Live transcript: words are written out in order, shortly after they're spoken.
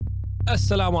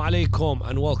Assalamu alaikum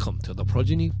and welcome to the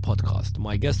Progeny Podcast.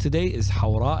 My guest today is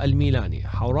Hawra Al-Milani.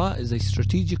 Hawra is a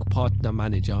strategic partner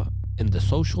manager in the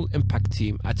social impact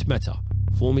team at Meta,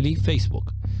 formerly Facebook,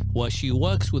 where she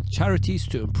works with charities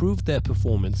to improve their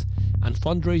performance and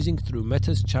fundraising through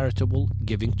Meta's charitable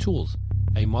giving tools.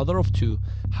 A mother of two,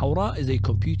 Hawra is a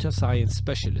computer science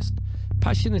specialist,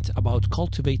 passionate about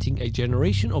cultivating a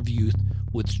generation of youth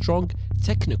with strong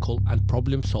technical and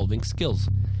problem-solving skills.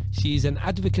 She is an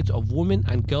advocate of women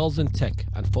and girls in tech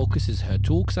and focuses her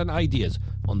talks and ideas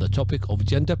on the topic of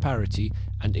gender parity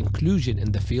and inclusion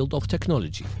in the field of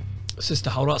technology. Sister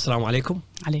Hawra, assalamu alaikum.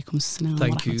 Alaikum assalam.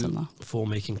 Thank you for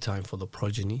making time for the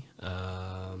Progeny.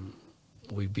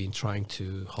 We've been trying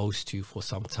to host you for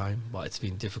some time, but it's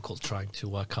been difficult trying to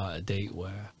work out a date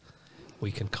where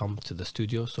we can come to the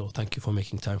studio. So thank you for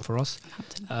making time for us.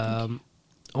 I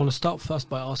want to start first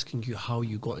by asking you how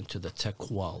you got into the tech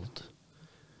world.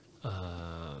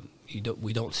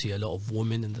 We don't see a lot of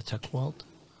women in the tech world,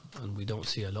 and we don't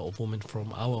see a lot of women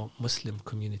from our Muslim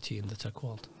community in the tech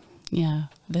world. Yeah,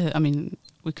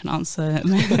 we can answer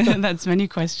that's many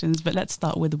questions, but let's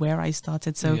start with where I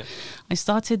started. So I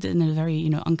started in a very,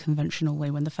 unconventional way.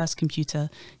 When the first computer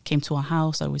came to our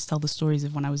house, I always tell the stories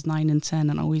of when I was 9 and 10,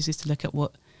 and I always used to look at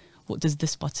what does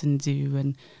this button do,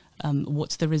 and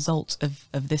what's the result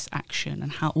of this action,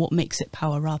 and what makes it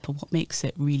power up, and what makes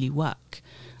it really work.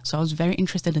 So I was very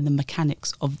interested in the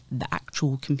mechanics of the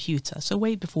actual computer. So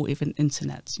way before even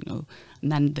internet, and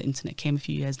then the internet came a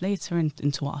few years later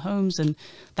into our homes, and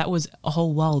that was a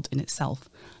whole world in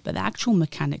itself. But the actual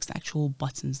mechanics, the actual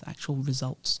buttons, the actual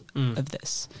results of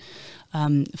this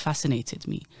fascinated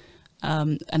me.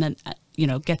 And then,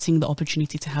 getting the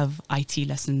opportunity to have IT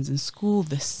lessons in school,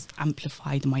 this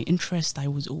amplified my interest. I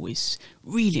was always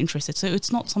really interested. So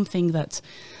it's not something that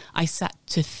I sat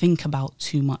to think about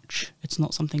too much. It's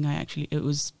not something it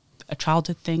was a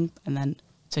childhood thing and then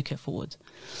took it forward.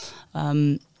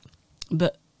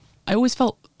 But I always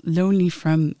felt lonely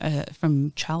from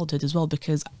childhood as well,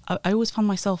 because I always found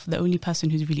myself the only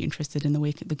person who's really interested in the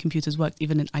way the computers worked,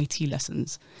 even in IT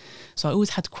lessons. So I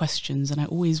always had questions, and I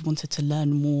always wanted to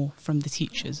learn more from the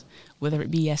teachers, whether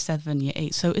it be year 7, year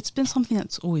 8. So it's been something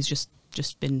that's always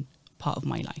just been part of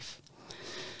my life.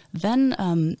 Then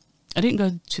I didn't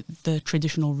go to the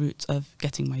traditional route of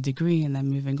getting my degree and then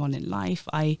moving on in life.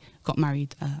 I got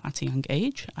married at a young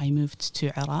age. I moved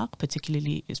to Iraq,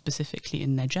 specifically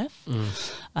in Najaf.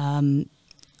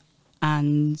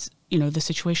 And, the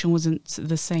situation wasn't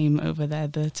the same over there.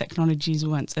 The technologies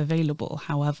weren't available.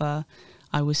 However,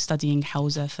 I was studying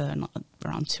Hausa for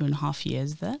around 2.5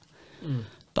 years there.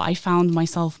 But I found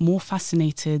myself more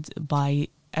fascinated by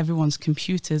everyone's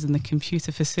computers and the computer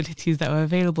facilities that were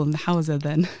available in the Hausa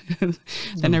than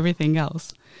everything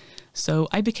else. So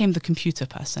I became the computer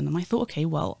person, and I thought, okay,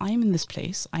 well, I'm in this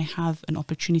place. I have an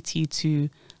opportunity to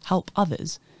help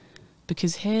others,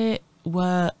 because here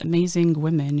were amazing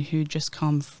women who just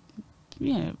come,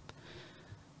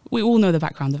 we all know the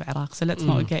background of Iraq, so let's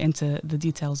not get into the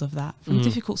details of that, from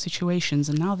difficult situations,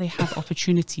 and now they have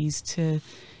opportunities to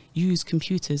use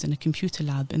computers in a computer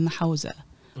lab in the Hausa.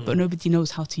 But nobody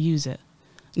knows how to use it.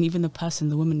 And even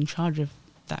the woman in charge of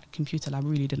that computer lab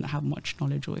really didn't have much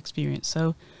knowledge or experience.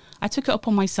 So I took it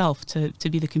upon myself to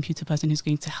be the computer person who's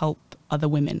going to help other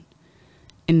women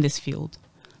in this field.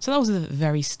 So that was the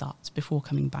very start before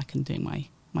coming back and doing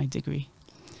my degree.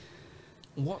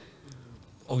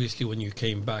 Obviously, when you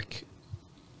came back,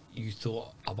 you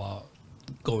thought about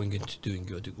going into doing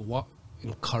your degree. What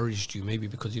encouraged you? Maybe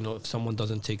because, if someone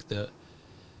doesn't take the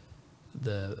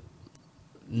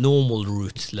normal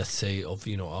route, let's say, of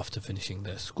after finishing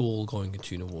their school, going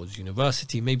into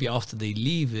university, maybe after they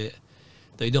leave it,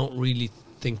 they don't really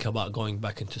think about going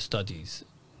back into studies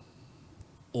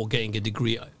or getting a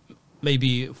degree.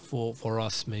 Maybe for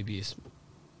us, maybe it's,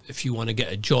 if you want to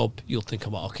get a job, you'll think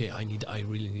about, okay, I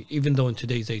really need, even though in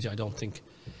today's age I don't think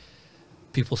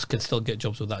people can still get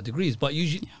jobs without degrees, but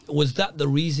usually was that the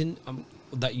reason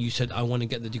that you said I want to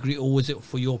get the degree, or was it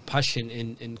for your passion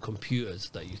in computers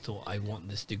that you thought I want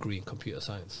this degree in computer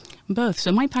science? Both.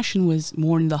 So my passion was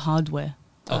more in the hardware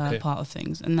part of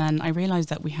things, and then I realized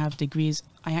that we have degrees.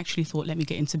 I actually thought, let me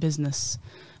get into business,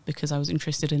 because I was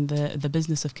interested in the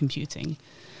business of computing.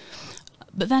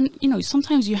 But then,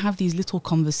 sometimes you have these little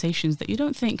conversations that you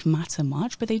don't think matter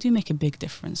much, but they do make a big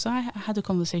difference. So I had a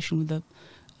conversation with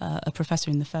a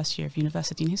professor in the first year of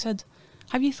university, and he said,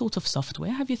 have you thought of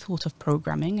software? Have you thought of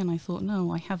programming? And I thought,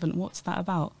 no, I haven't. What's that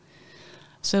about?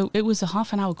 So it was a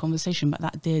half-an-hour conversation, but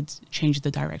that did change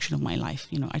the direction of my life.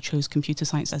 I chose computer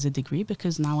science as a degree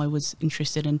because now I was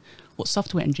interested in what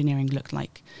software engineering looked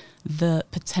like, the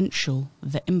potential,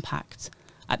 the impact,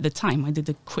 at the time, I did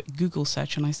a quick Google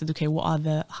search and I said, okay, what are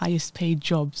the highest paid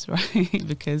jobs, right?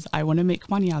 Because I want to make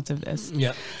money out of this.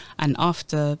 Yeah. And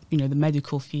after, the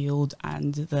medical field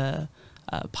and the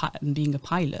and being a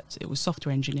pilot, it was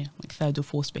software engineer, like third or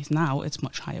fourth space. Now it's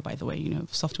much higher, by the way.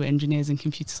 Software engineers and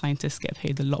computer scientists get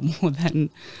paid a lot more than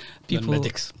people.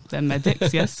 Than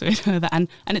medics, yes. We know that. And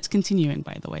it's continuing,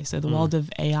 by the way. So the world of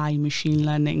AI, machine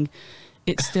learning,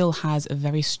 it still has a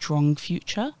very strong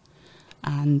future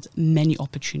and many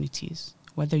opportunities.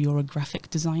 Whether you're a graphic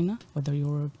designer, whether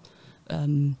you're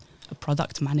a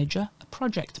product manager, a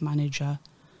project manager,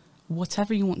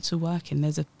 whatever you want to work in,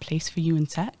 there's a place for you in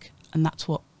tech. And that's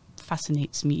what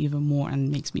fascinates me even more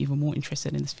and makes me even more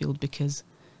interested in this field, because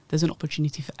there's an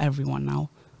opportunity for everyone now,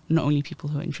 not only people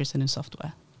who are interested in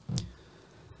software.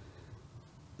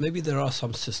 Maybe there are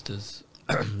some sisters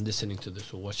listening to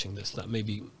this or watching this that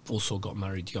maybe also got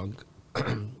married young,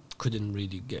 couldn't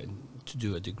really get to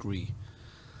do a degree.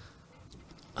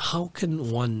 How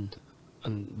can one,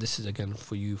 and this is again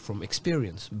for you from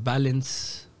experience,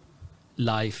 balance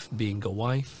life being a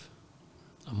wife,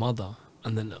 a mother,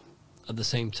 and then at the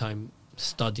same time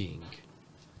studying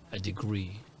a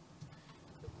degree?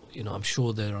 I'm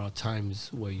sure there are times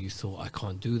where you thought, I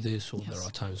can't do this, or Yes. there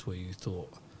are times where you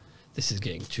thought, this is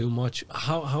getting too much.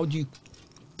 How do you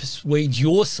persuade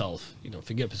yourself,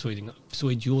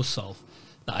 persuade yourself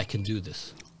that I can do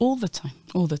this? All the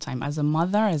time. As a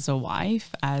mother, as a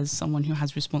wife, as someone who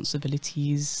has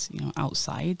responsibilities,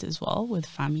 outside as well with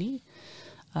family.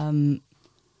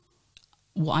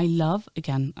 What I love,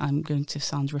 again, I'm going to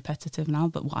sound repetitive now,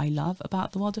 but what I love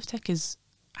about the world of tech is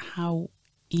how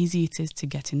easy it is to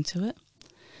get into it.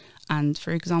 And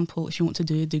for example, if you want to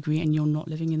do a degree and you're not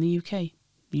living in the UK,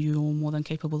 you're more than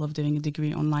capable of doing a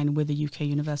degree online with a UK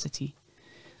university.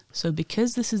 So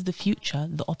because this is the future,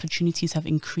 the opportunities have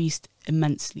increased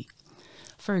immensely.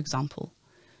 For example,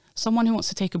 someone who wants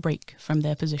to take a break from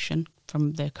their position,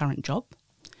 from their current job,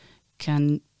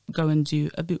 can go and do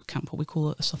a boot camp, what we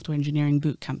call a software engineering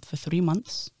boot camp, for 3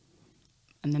 months,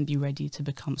 and then be ready to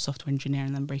become a software engineer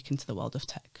and then break into the world of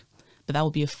tech. But that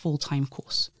will be a full-time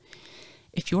course.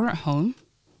 If you're at home,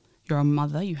 you're a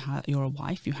mother, you're a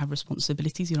wife, you have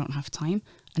responsibilities, you don't have time,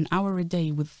 an hour a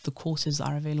day with the courses that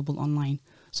are available online.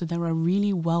 So there are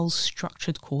really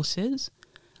well-structured courses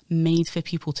made for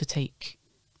people to take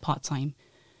part-time.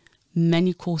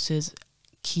 Many courses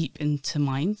keep into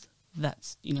mind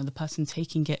that, the person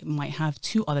taking it might have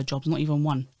 2 other jobs, not even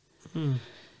one.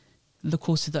 The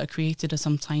courses that are created are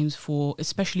sometimes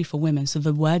especially for women. So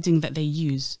the wording that they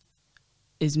use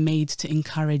is made to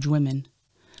encourage women.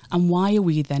 And why are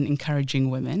we then encouraging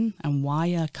women? And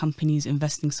why are companies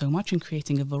investing so much in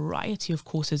creating a variety of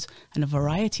courses and a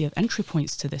variety of entry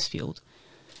points to this field?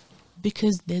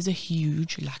 Because there's a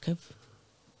huge lack of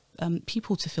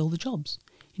people to fill the jobs.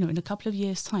 In a couple of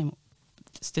years' time,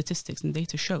 statistics and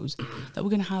data shows that we're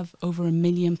going to have over 1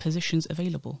 million positions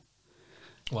available.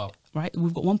 Wow. Right?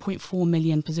 We've got 1.4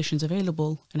 million positions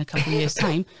available in a couple of years'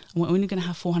 time, and we're only going to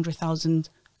have 400,000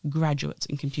 graduates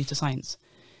in computer science.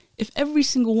 If every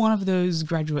single one of those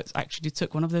graduates actually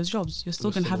took one of those jobs, you're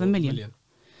still going to have 1 million.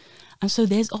 And so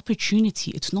there's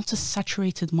opportunity. It's not a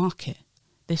saturated market.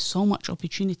 There's so much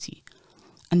opportunity.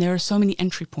 And there are so many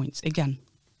entry points. Again,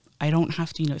 I don't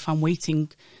have to,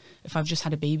 if I've just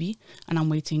had a baby and I'm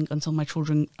waiting until my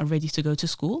children are ready to go to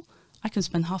school, I can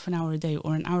spend half an hour a day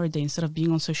or an hour a day instead of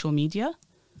being on social media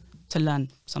to learn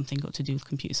something got to do with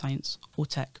computer science or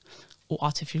tech or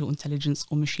artificial intelligence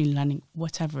or machine learning,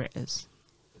 whatever it is.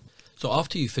 So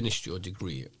after you finished your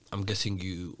degree, I'm guessing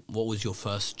what was your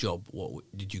first job? What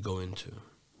did you go into?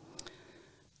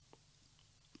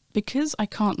 Because I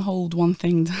can't hold one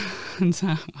thing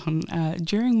down,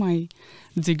 during my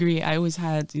degree, I always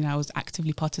had, I was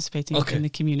actively participating in the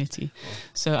community.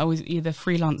 So I was either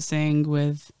freelancing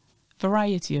with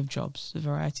variety of jobs,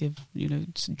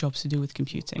 jobs to do with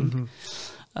computing.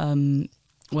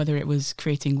 Whether it was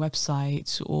creating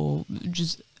websites or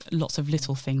just lots of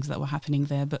little things that were happening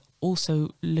there, but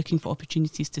also looking for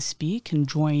opportunities to speak and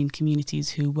join communities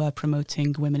who were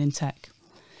promoting women in tech.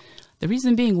 The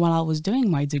reason being, while I was doing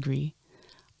my degree,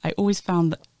 I always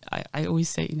found that I always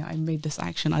say, I made this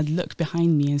action. I'd look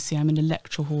behind me and see I'm in a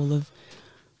lecture hall of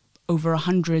over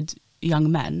 100 young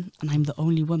men and I'm the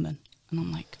only woman. And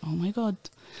I'm like, oh my God,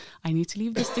 I need to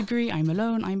leave this degree. I'm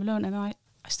alone. And I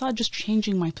started just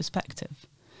changing my perspective.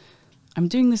 I'm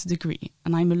doing this degree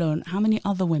and I'm alone. How many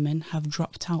other women have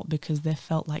dropped out because they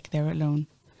felt like they're alone?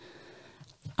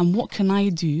 And what can I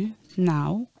do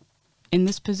now in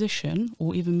this position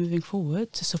or even moving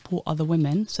forward to support other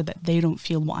women so that they don't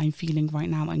feel what I'm feeling right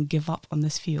now and give up on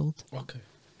this field? Okay.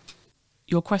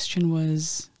 Your question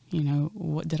was, You know,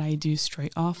 what did I do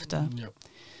straight after? Yep.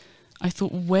 I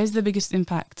thought, where's the biggest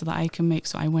impact that I can make?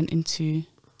 So I went into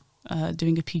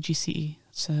doing a PGCE,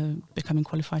 so becoming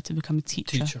qualified to become a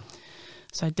teacher.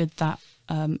 So I did that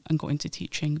and got into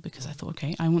teaching because I thought,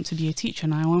 okay, I want to be a teacher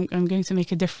now. I'm going to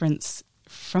make a difference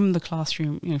from the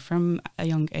classroom, you know, from a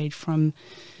young age, from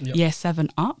year 7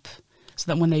 up, so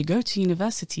that when they go to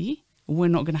university, we're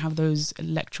not going to have those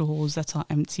lecture halls that are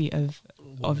empty of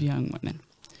young women.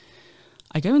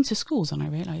 I go into schools and I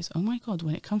realise, oh my God,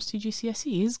 when it comes to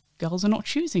GCSEs, girls are not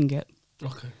choosing it.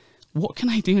 Okay. What can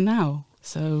I do now?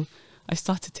 So I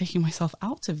started taking myself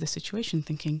out of the situation,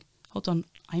 thinking, hold on,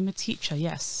 I'm a teacher,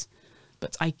 yes,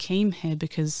 but I came here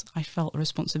because I felt a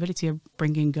responsibility of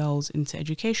bringing girls into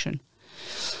education.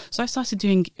 So I started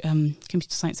doing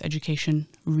computer science education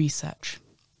research,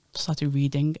 started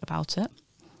reading about it,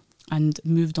 and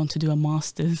moved on to do a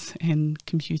master's in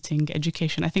computing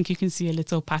education. I think you can see a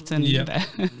little pattern there.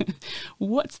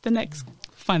 What's the next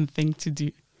fun thing to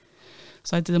do?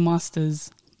 So I did a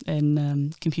master's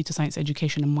in computer science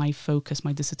education, and my focus,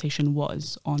 my dissertation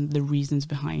was on the reasons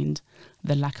behind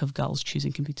the lack of girls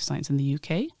choosing computer science in the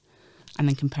UK, and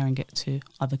then comparing it to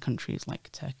other countries like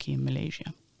Turkey and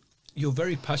Malaysia. You're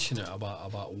very passionate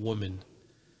about women.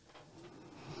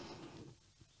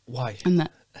 Why? And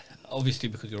that, obviously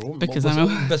because you're a woman. Because I'm a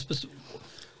woman.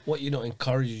 What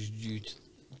encouraged you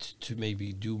to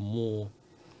maybe do more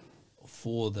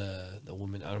for the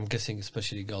women, and I'm guessing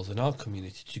especially girls in our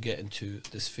community, to get into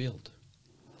this field?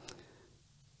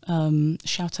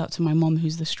 Shout out to my mom,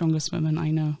 who's the strongest woman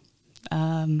I know.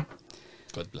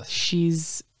 God bless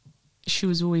her. She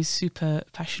was always super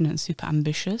passionate and super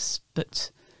ambitious,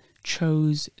 but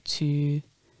chose to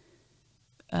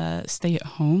stay at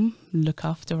home, look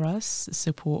after us,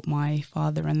 support my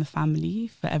father and the family,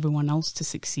 for everyone else to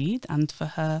succeed, and for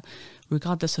her,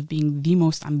 regardless of being the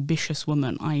most ambitious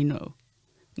woman I know,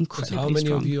 incredibly how many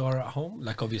strong. of you are at home?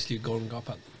 Like, obviously growing up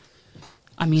at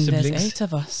siblings? There's 8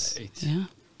 of us. 8. Yeah,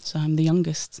 so I'm the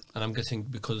youngest. And I'm guessing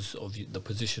because of the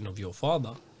position of your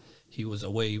father, he was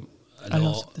away A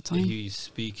lot of the time. He's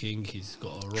speaking, he's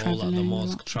got a role at the Travelling,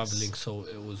 mosque, lots. traveling, so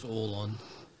it was all on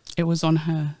It was on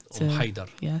her. Haidar.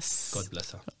 Yes. God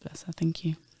bless her. God bless her. Thank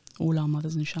you. All our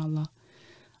mothers, inshallah.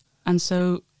 And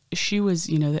so she was,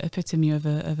 the epitome of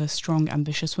a strong,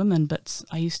 ambitious woman. But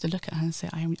I used to look at her and say,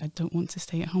 I don't want to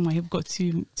stay at home. I have got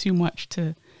too much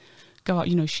to go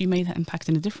out. She made that impact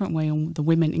in a different way on the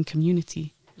women in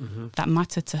community. Mm-hmm. That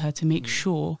mattered to her, to make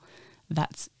sure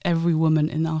that every woman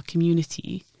in our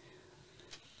community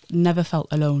never felt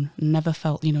alone, never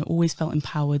felt, always felt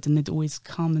empowered, and they'd always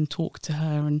come and talk to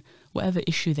her and whatever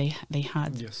issue they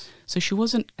had. Yes. So she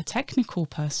wasn't a technical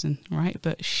person, right?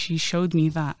 But she showed me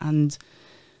that, and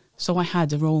so I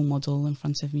had a role model in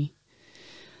front of me.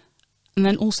 And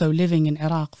then also living in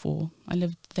Iraq I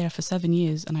lived there for 7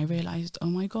 years, and I realized, oh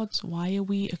my God, why are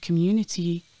we a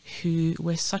community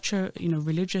we're such a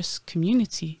religious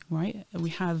community, right? We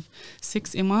have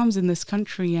 6 imams in this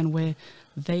country, and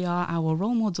they are our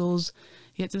role models,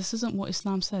 yet this isn't what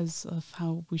Islam says of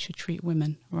how we should treat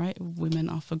women, right? Women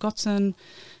are forgotten,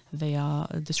 they are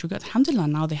disregarded. Alhamdulillah,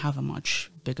 now they have a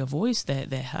much bigger voice, they're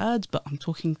heard, but I'm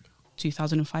talking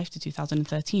 2005 to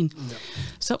 2013. Yeah.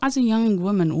 So as a young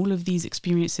woman, all of these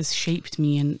experiences shaped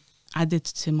me and added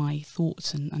to my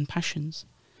thoughts and passions.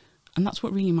 And that's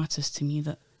what really matters to me,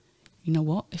 that you know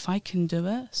what? If I can do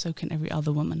it, so can every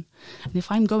other woman. And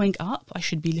if I'm going up, I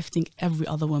should be lifting every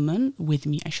other woman with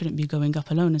me. I shouldn't be going up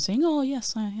alone and saying, oh,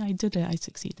 yes, I did it. I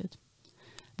succeeded.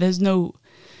 There's no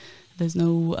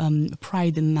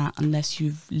pride in that unless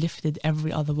you've lifted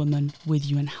every other woman with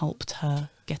you and helped her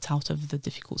get out of the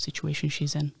difficult situation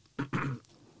she's in. I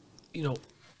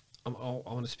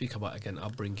want to speak about, again,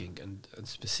 upbringing and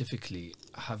specifically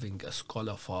having a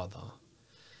scholar father.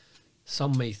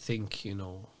 Some may think,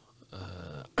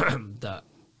 that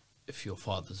if your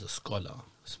father's a scholar,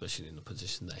 especially in the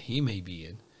position that he may be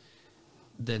in,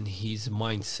 then his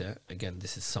mindset, again,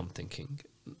 this is some thinking,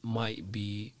 might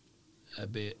be a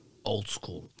bit old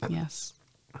school. Yes.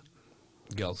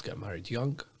 Girls get married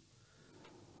young,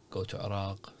 go to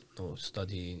Iraq, no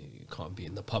study, you can't be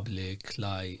in the public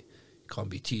light, you can't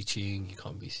be teaching, you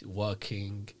can't be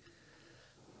working.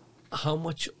 How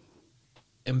much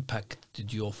impact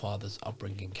did your father's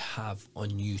upbringing have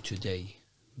on you today,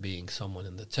 being someone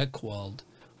in the tech world,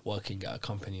 working at a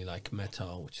company like Meta,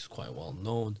 which is quite well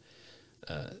known,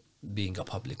 being a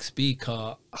public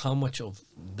speaker? How much of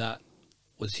that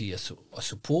was he a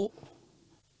support,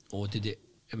 or did it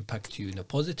impact you in a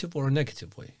positive or a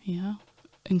negative way? Yeah,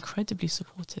 incredibly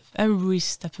supportive. Every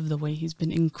step of the way, he's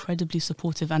been incredibly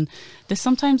supportive. And this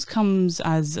sometimes comes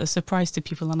as a surprise to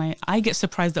people. And I get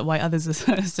surprised at why others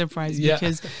are surprised,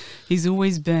 because he's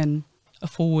always been a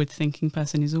forward-thinking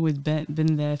person. He's always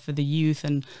been there for the youth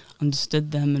and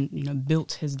understood them, and, you know,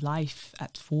 built his life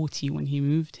at 40 when he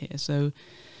moved here. So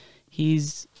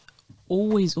he's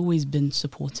always been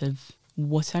supportive.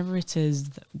 Whatever it is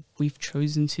that we've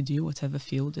chosen to do, whatever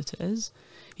field it is,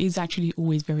 he's actually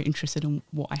always very interested in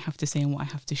what I have to say and what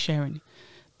I have to share in,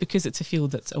 because it's a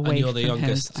field that's away and you're the from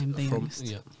youngest. his. I'm the youngest.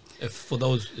 Yeah. If for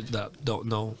those that don't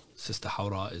know, Sister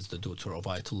Hawra is the daughter of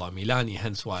Ayatollah Milani,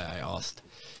 hence why I asked,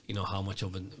 you know, how much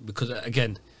of an, because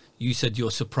again, you said you're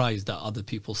surprised that other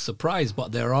people surprised,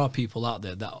 but there are people out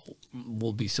there that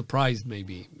will be surprised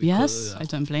maybe. Yes, I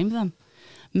don't blame them.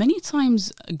 Many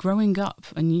times growing up,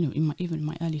 and, you know, even in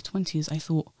my early 20s, I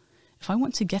thought, if I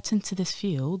want to get into this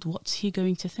field, what's he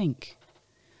going to think?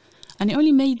 And it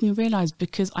only made me realize,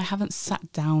 because I haven't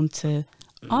sat down to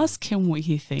ask him what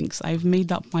he thinks. I've made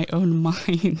up my own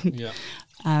mind. Yeah.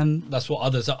 That's what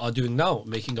others are doing now,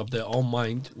 making up their own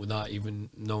mind without even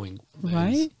knowing.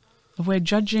 Right? We're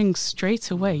judging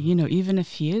straight away, you know, even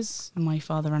if he is my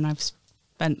father and I've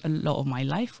spent a lot of my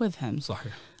life with him.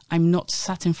 Sahih. I'm not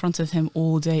sat in front of him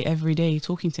all day, every day,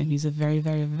 talking to him. He's a very,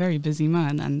 very, very busy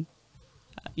man. And,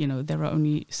 you know, there are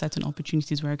only certain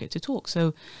opportunities where I get to talk.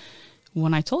 So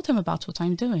when I told him about what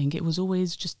I'm doing, it was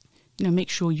always just, you know, make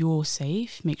sure you're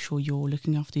safe, make sure you're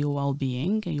looking after your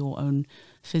well-being, your own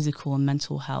physical and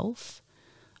mental health,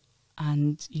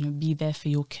 and, you know, be there for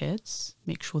your kids.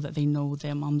 Make sure that they know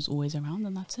their mum's always around,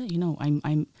 and that's it. You know,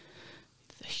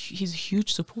 he's a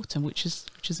huge supporter, which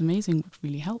is amazing, which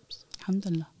really helps.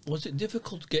 Alhamdulillah. Was it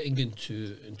difficult getting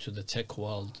into the tech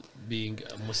world, being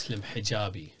a Muslim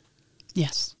hijabi?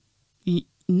 Yes.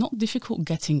 Not difficult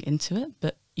getting into it,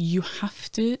 but you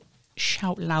have to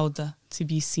shout louder to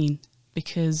be seen,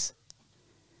 because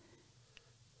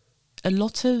there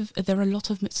are a lot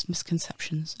of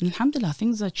misconceptions. And alhamdulillah,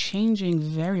 things are changing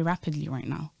very rapidly right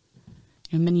now.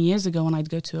 You know, many years ago when I'd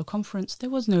go to a conference,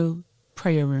 there was no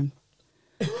prayer room.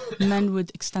 Men would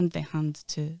extend their hand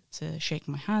to shake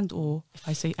my hand, or if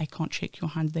I say I can't shake your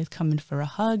hand, they'd come in for a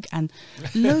hug, and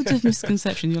loads of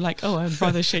misconceptions. You're like, oh, I'd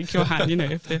rather shake your hand, you know,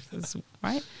 if it's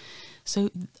right.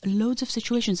 So loads of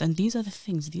situations, and these are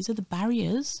the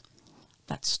barriers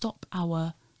that stop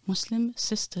our Muslim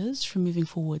sisters from moving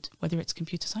forward, whether it's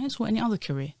computer science or any other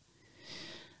career.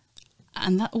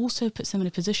 And that also puts them in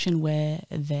a position where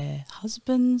their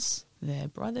husbands, their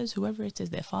brothers, whoever it is,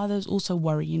 their fathers also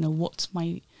worry, you know, what's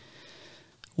my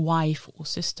wife or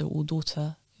sister or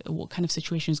daughter, what kind of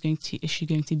situation is she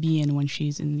going to be in when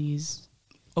she's in these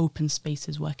open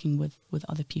spaces working with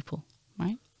other people,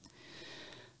 right?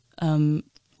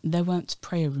 There weren't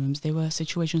prayer rooms. There were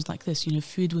situations like this. You know,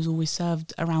 food was always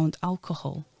served around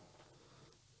alcohol.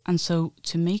 And so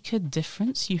to make a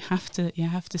difference, you have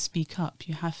to speak up.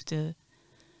 You have to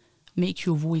make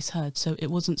your voice heard. So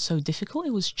it wasn't so difficult.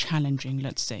 It was challenging,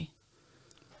 let's say.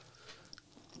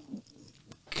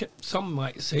 Some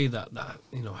might say that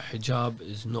you know, hijab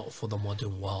is not for the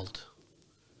modern world.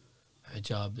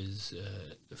 Hijab is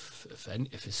if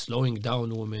it's slowing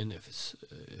down women, if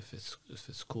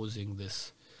it's causing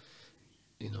this,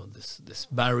 you know, this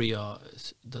barrier,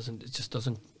 it's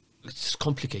just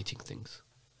complicating things.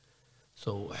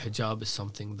 So hijab is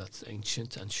something that's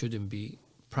ancient and shouldn't be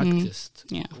practiced.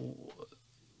 Yeah.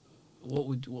 What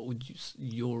would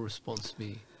your response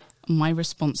be? My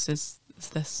response is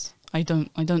this: I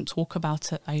don't talk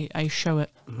about it. I show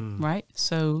it, right?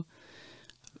 So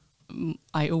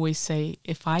I always say,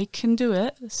 if I can do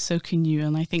it, so can you.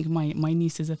 And I think my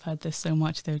nieces have heard this so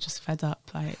much, they're just fed up.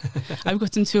 I've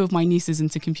gotten 2 of my nieces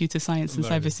into computer science and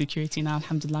cybersecurity now,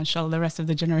 alhamdulillah, inshallah, the rest of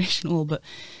the generation all. But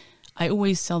I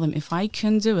always tell them, if I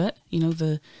can do it, you know,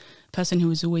 the person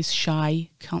who is always shy,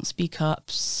 can't speak up,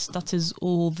 stutters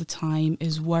all the time,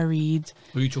 is worried.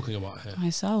 What are you talking about here?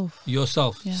 Myself.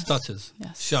 Yourself? Yes. Stutters?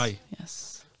 Yes. Shy?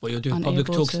 Yes. Well, you're doing Unable public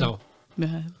talks now.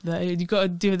 You got to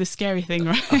do the scary thing,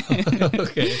 right?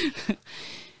 Okay.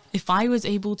 If I was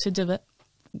able to do it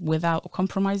without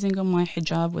compromising on my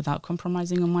hijab, without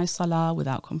compromising on my salah,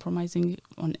 without compromising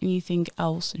on anything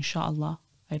else, inshallah,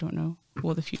 I don't know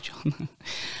what the future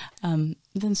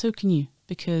then so can you.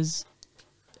 Because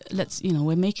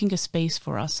we're making a space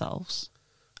for ourselves.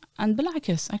 And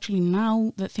bilakis, actually,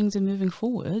 now that things are moving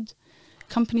forward,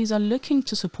 companies are looking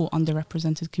to support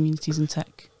underrepresented communities in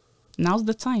tech. Now's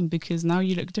the time, because now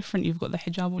you look different. You've got the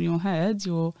hijab on your head.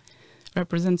 You're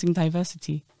representing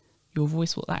diversity. Your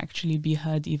voice will actually be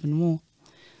heard even more.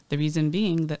 The reason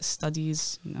being that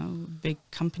studies, big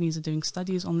companies are doing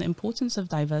studies on the importance of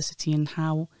diversity and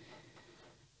how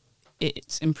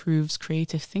it improves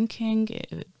creative thinking,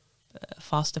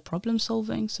 faster problem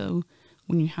solving. So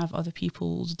when you have other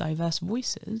people's diverse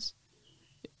voices,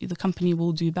 the company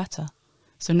will do better.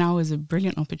 So now is a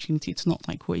brilliant opportunity. It's not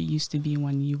like what it used to be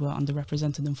when you were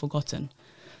underrepresented and forgotten.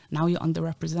 Now you're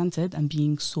underrepresented and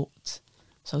being sought.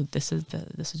 So this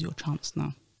is your chance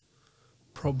now.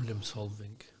 Problem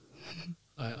solving.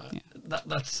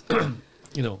 That's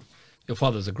your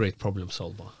father's a great problem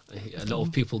solver. A lot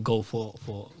of people go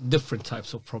for different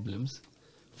types of problems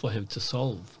for him to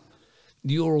solve.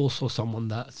 You're also someone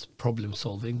that's problem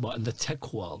solving, but in the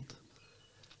tech world.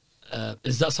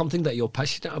 Is that something that you're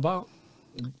passionate about?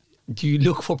 Do you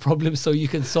look for problems so you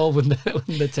can solve in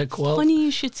the tech world? Funny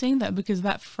you should say that, because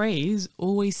that phrase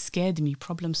always scared me,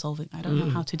 problem solving. I don't know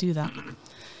how to do that.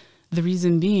 The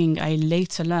reason being, I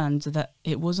later learned that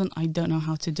it wasn't, I don't know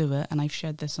how to do it. And I've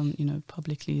shared this on,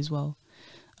 publicly as well.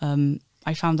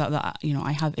 I found out that,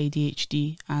 I have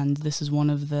ADHD, and this is one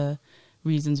of the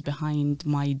reasons behind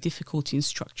my difficulty in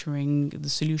structuring the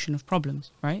solution of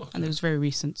problems, right? Okay. And it was very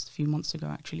recent, a few months ago,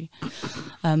 actually.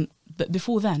 But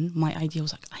before then, my idea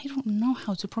was like, I don't know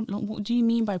how to what do you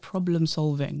mean by problem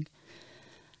solving?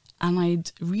 And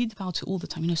I'd read about it all the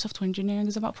time. Software engineering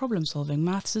is about problem solving.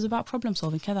 Maths is about problem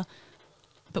solving.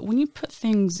 But when you put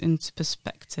things into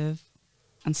perspective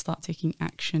and start taking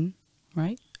action,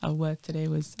 right? Our word today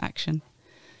was action.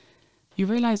 You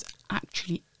realize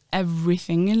actually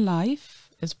everything in life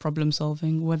is problem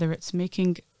solving, whether it's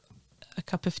making a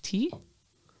cup of tea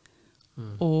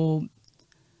or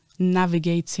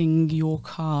navigating your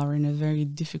car in a very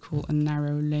difficult and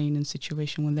narrow lane and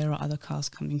situation when there are other cars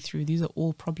coming through. These are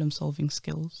all problem solving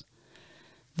skills.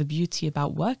 The beauty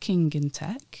about working in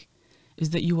tech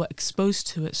is that you are exposed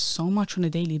to it so much on a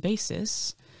daily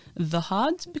basis. The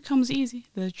hard becomes easy.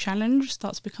 The challenge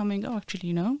starts becoming,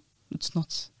 it's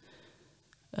not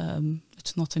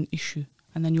an issue.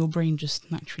 And then your brain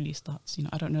just naturally starts,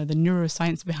 I don't know the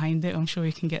neuroscience behind it. I'm sure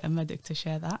you can get a medic to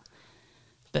share that.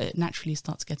 But it naturally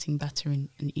starts getting better and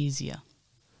easier.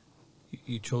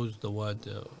 You chose the word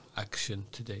action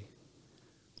today.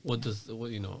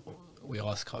 We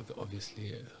ask,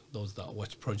 obviously, those that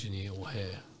watch Progeny or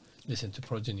listen to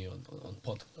Progeny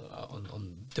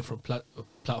on different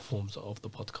platforms of the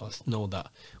podcast know that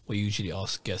we usually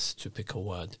ask guests to pick a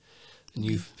word. And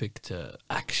you've picked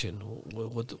action.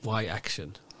 Why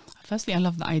action? Firstly, I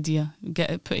love the idea,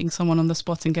 putting someone on the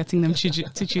spot and getting them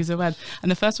to choose a word.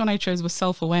 And the first one I chose was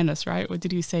self-awareness, right? What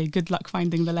did you say? Good luck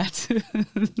finding the letters.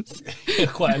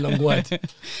 Quite a long word.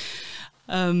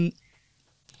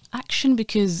 Action,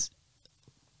 because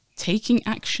taking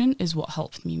action is what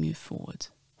helped me move forward.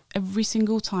 Every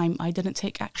single time I didn't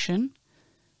take action,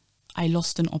 I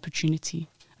lost an opportunity.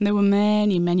 And there were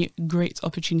many, many great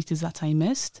opportunities that I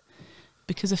missed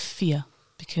because of fear.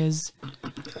 Because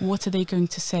what are they going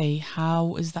to say?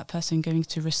 How is that person going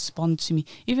to respond to me?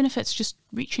 Even if it's just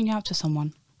reaching out to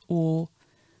someone or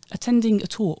attending a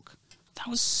talk. That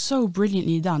was so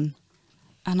brilliantly done.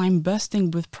 And I'm bursting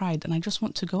with pride. And I just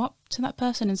want to go up to that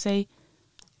person and say,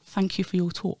 thank you for your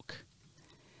talk.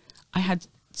 I had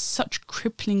such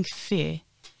crippling fear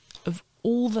of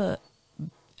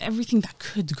everything that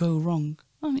could go wrong.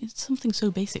 I mean, it's something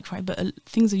so basic, right? But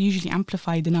things are usually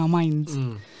amplified in our minds.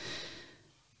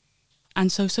 And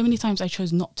so many times I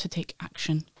chose not to take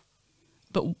action.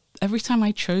 But every time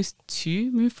I chose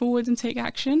to move forward and take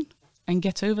action and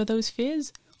get over those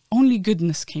fears, only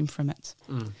goodness came from it.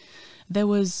 There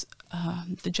was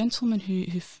the gentleman who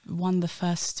won the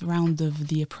first round of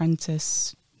The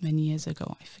Apprentice many years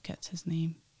ago. I forget his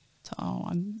name.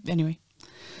 Anyway.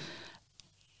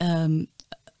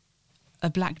 A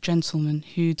black gentleman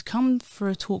who'd come for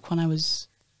a talk when I was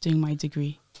doing my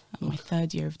degree, my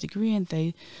third year of degree, and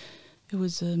it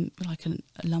was like an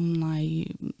alumni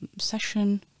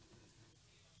session.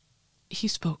 He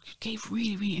spoke, gave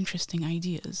really, really interesting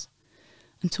ideas.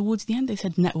 And towards the end, they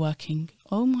said networking.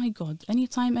 Oh my God.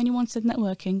 Anytime anyone said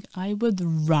networking, I would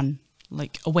run,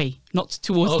 away, not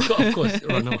towards them. Of course,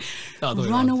 run away.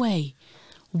 Run away.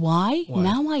 Why?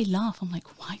 Now I laugh. I'm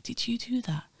like, why did you do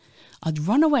that? I'd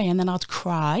run away and then I'd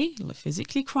cry,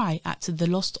 physically cry, at the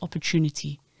lost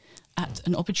opportunity, at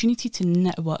an opportunity to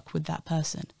network with that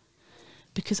person.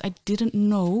 Because I didn't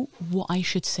know what I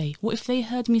should say. What if they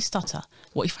heard me stutter?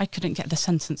 What if I couldn't get the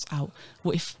sentence out?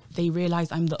 What if they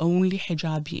realised I'm the only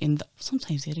hijabi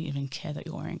sometimes they don't even care that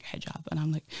you're wearing a hijab. And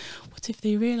I'm like, what if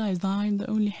they realise that I'm the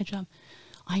only hijab?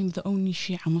 I'm the only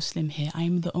Shia Muslim here.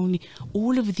 I'm the only...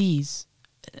 All of these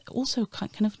also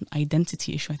kind of an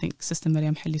identity issue. I think Sister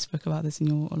Maryam Halli spoke about this in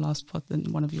your last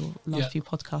in one of your last few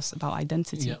podcasts about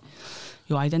identity,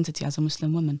 your identity as a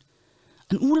Muslim woman.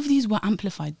 And all of these were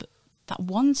amplified. But that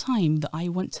one time that I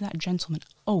went to that gentleman,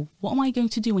 what am I going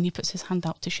to do when he puts his hand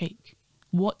out to shake?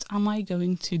 What am I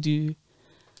going to do?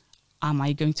 Am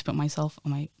I going to am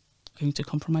I going to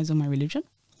compromise on my religion,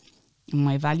 on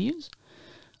my values?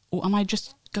 Or am I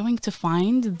just going to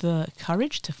find the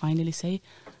courage to finally say,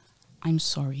 I'm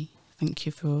sorry, thank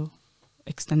you for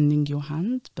extending your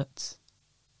hand, but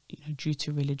due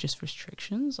to religious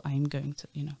restrictions, I'm going to,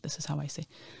 this is how I say.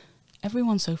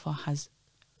 Everyone so far has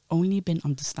only been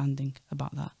understanding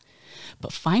about that.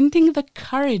 But finding the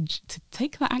courage to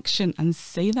take that action and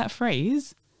say that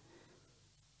phrase,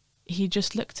 he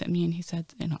just looked at me and he said,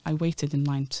 I waited in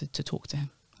line to talk to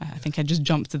him. I think I just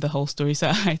jumped to the whole story.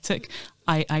 So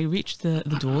I reached the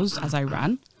doors as I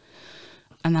ran,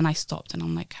 and then I stopped and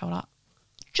I'm like, Hawra,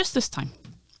 just this time,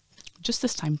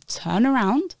 turn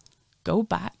around, go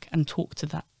back and talk to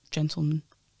that gentleman.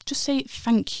 Just say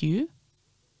thank you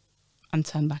and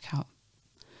turn back out.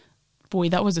 Boy,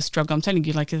 that was a struggle. I'm telling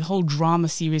you, like a whole drama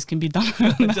series can be done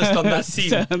just on that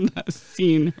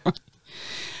scene.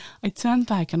 I turned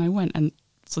back and I went, and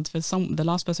so the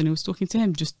last person who was talking to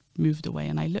him just moved away,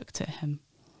 and I looked at him,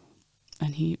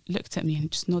 and he looked at me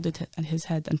and just nodded at his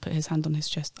head and put his hand on his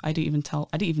chest. I didn't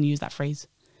even use that phrase.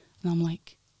 And I'm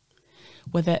like,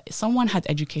 whether someone had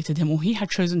educated him or he had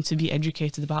chosen to be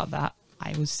educated about that,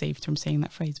 I was saved from saying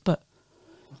that phrase. But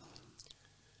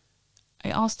I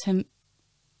asked him,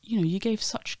 you gave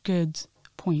such good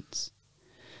points.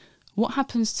 What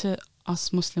happens to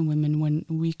us Muslim women when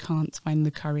we can't find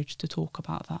the courage to talk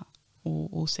about that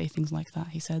or say things like that?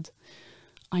 He said,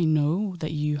 I know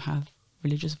that you have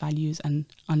religious values, and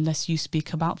unless you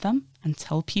speak about them and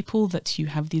tell people that you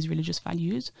have these religious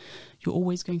values, you're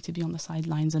always going to be on the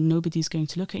sidelines and nobody's going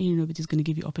to look at you, nobody's going to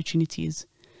give you opportunities.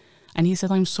 And he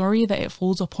said, I'm sorry that it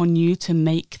falls upon you to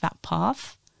make that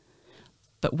path,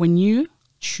 but when you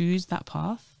choose that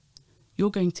path, you're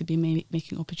going to be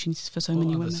making opportunities for so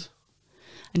many women.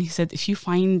 And he said, if you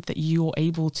find that you're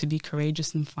able to be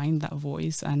courageous and find that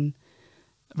voice and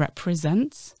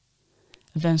represent,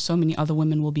 then so many other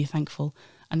women will be thankful.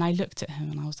 And I looked at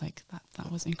him and I was like,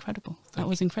 that was incredible. That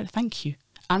was incredible. Thank you.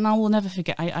 And I will never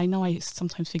forget. I know I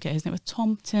sometimes forget his name.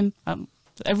 Tim.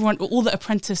 Everyone, all the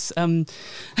Apprentice, all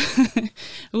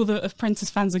the Apprentice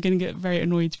fans are going to get very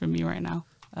annoyed from me right now.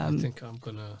 I think I'm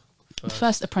gonna.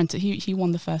 First Apprentice. He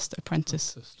won the first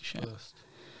Apprentice show.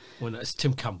 When it's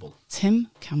Tim Campbell. Tim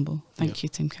Campbell. Thank you,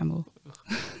 Tim Campbell.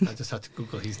 I just had to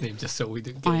Google his name just so we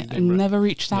didn't get his I name right. never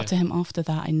reached out to him after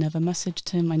that. I never messaged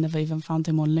him. I never even found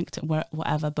him on LinkedIn,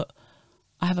 whatever. But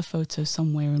I have a photo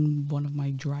somewhere in one of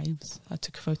my drives. I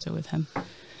took a photo with him.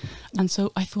 And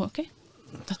so I thought, okay,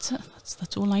 that's it.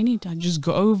 That's all I need. I just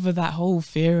got over that whole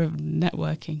fear of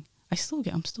networking. I'm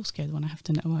still scared when I have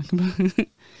to network.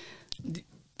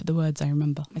 But the words I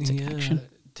remember. I took action.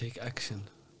 Take action.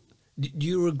 Do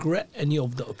you regret any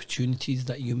of the opportunities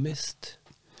that you missed?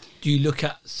 Do you look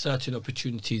at certain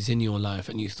opportunities in your life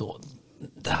and you thought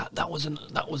that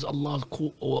was Allah's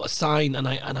call or a sign, and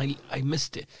I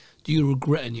missed it? Do you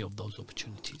regret any of those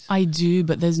opportunities? I do,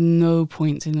 but there's no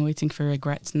point in waiting for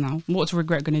regrets now. What's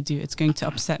regret going to do? It's going to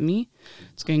upset me.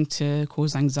 It's going to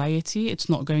cause anxiety. It's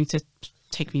not going to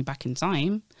take me back in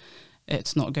time.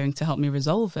 It's not going to help me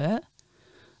resolve it.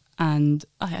 And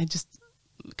I just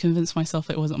convinced myself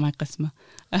it wasn't my qismah.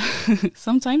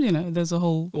 Sometimes, there's a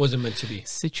whole it wasn't meant to be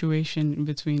situation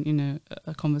between,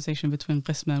 a conversation between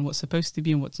qismah and what's supposed to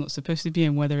be and what's not supposed to be,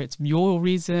 and whether it's your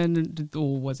reason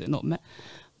or was it not met.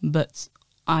 But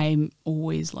I'm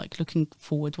always like looking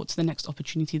forward. What's the next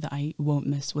opportunity that I won't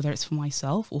miss, whether it's for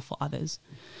myself or for others?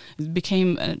 It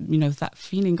became, that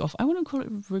feeling of, I wouldn't call it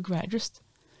regret, just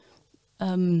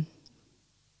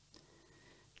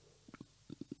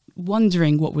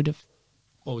wondering what would have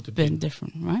been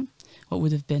different, right? What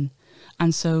would have been.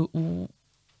 And so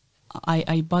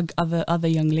I bug other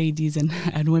young ladies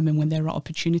and women when there are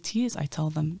opportunities. I tell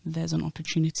them there's an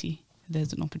opportunity.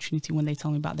 There's an opportunity. When they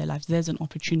tell me about their lives, there's an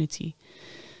opportunity.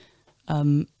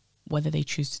 Whether they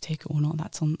choose to take it or not,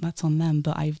 that's on them.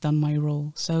 But I've done my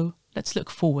role. So let's look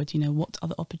forward. What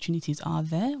other opportunities are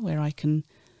there where I can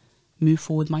move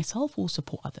forward myself or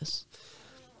support others?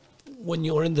 When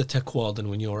you're in the tech world and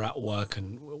when you're at work,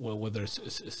 and whether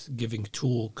it's giving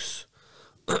talks,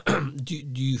 do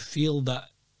you feel that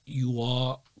you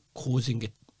are causing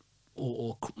it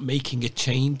or making a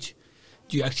change?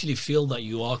 Do you actually feel that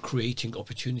you are creating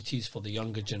opportunities for the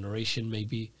younger generation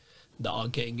maybe that are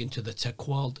getting into the tech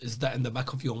world? Is that in the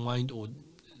back of your mind, or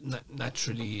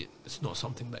naturally it's not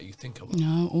something that you think about.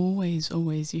 No, always.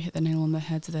 You hit the nail on the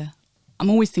head there. I'm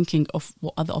always thinking of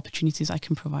what other opportunities I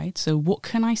can provide. So what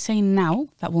can I say now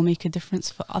that will make a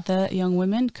difference for other young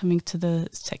women coming to the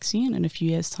tech scene in a few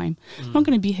years' time? I'm not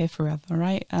going to be here forever,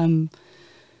 right?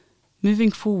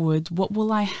 Moving forward,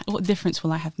 what difference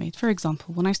will I have made? For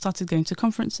example, when I started going to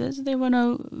conferences, there were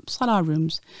no salah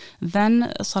rooms.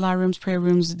 Then salah rooms, prayer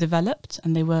rooms developed,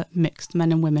 and they were mixed,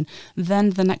 men and women. Then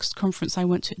the next conference I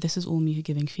went to, this is all me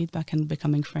giving feedback and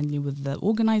becoming friendly with the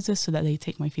organizers so that they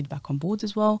take my feedback on board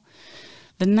as well.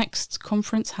 The next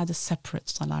conference had a separate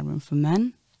salah room for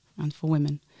men and for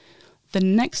women. The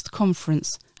next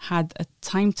conference had a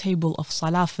timetable of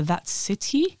salah for that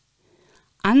city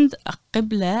and a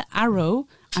qibla arrow,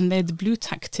 and they'd blue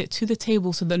tacked it to the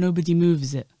table so that nobody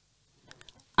moves it.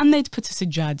 And they'd put a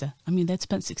sajada. I mean, they'd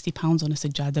spent £60 on a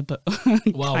sajada, but...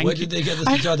 Wow, where did they get the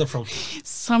sajada from?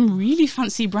 Some really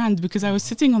fancy brand, because I was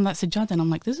sitting on that sajada and I'm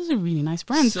like, this is a really nice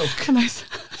brand. Silk.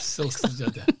 Silk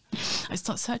sajada. I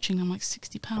start searching, I'm like,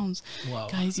 £60. Wow.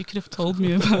 Guys, you could have told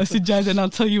me about a sajada and I'll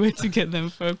tell you where to get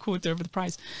them for a quarter of the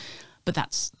price. But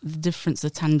that's the difference, the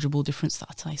tangible difference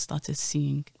that I started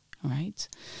seeing, right?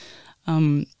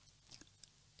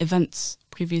 Events.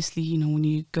 Previously, when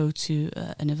you go to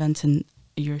an event in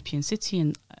a European city,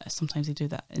 and sometimes they do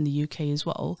that in the UK as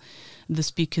well, the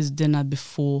speaker's dinner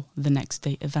before the next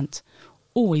day event.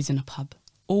 Always in a pub.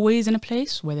 Always in a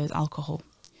place where there's alcohol.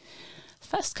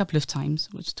 First couple of times,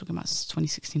 we're just talking about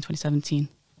 2016, 2017,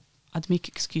 I'd make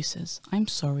excuses. I'm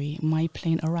sorry, my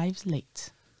plane arrives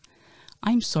late.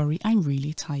 I'm sorry, I'm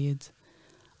really tired.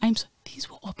 These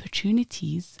were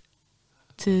opportunities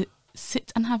to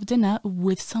sit and have dinner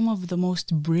with some of the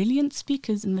most brilliant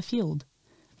speakers in the field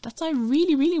that I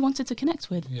really, really wanted to connect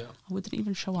with. Yeah. I wouldn't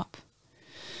even show up.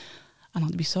 And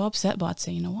I'd be so upset, but I'd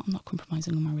say, you know what, I'm not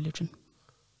compromising on my religion.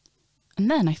 And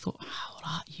then I thought,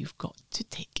 you've got to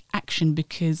take action,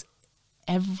 because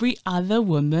every other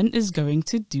woman is going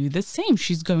to do the same.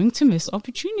 She's going to miss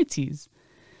opportunities.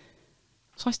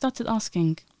 So I started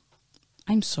asking,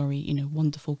 I'm sorry,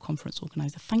 wonderful conference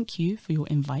organizer, thank you for your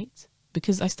invite.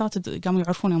 Because I started at Gami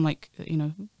Arfon, I'm like,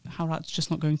 Hawra's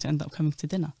just not going to end up coming to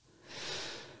dinner.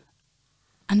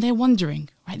 And they're wondering,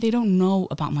 right? They don't know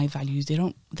about my values.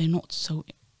 They're not so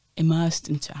immersed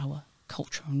into our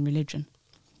culture and religion.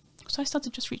 So I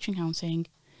started just reaching out and saying,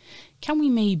 can we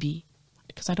maybe,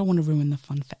 because I don't want to ruin the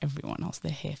fun for everyone else,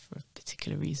 they're here for a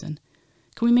particular reason.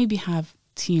 Can we maybe have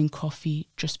tea and coffee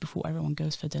just before everyone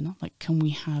goes for dinner? Like, can we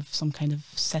have some kind of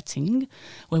setting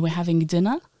where we're having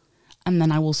dinner? And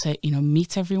then I will say,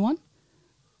 meet everyone,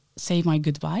 say my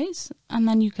goodbyes, and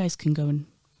then you guys can go and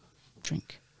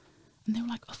drink. And they were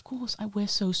like, of course, we're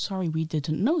so sorry, we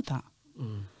didn't know that.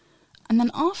 And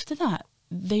then after that,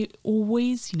 they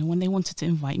always, when they wanted to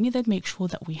invite me, they'd make sure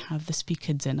that we have the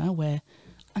speaker dinner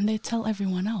and they'd tell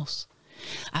everyone else.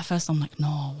 At first, I'm like,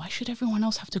 no, why should everyone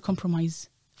else have to compromise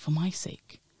for my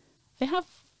sake? They have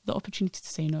the opportunity to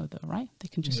say no, though, right? They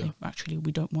can just say, actually,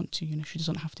 we don't want to, she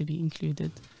doesn't have to be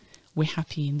included. We're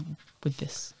happy with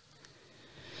this.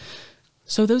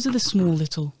 So those are the small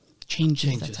little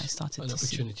changes that I started to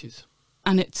opportunities. See.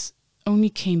 And it only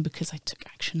came because I took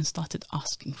action and started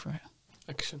asking for it.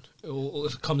 Action.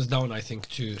 It comes down, I think,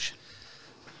 to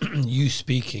you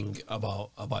speaking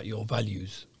about your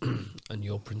values and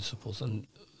your principles, and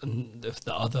if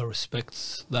the other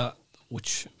respects that,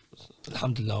 which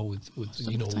alhamdulillah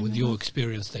with your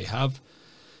experience they have,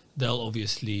 they'll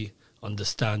obviously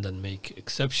understand and make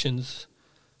exceptions,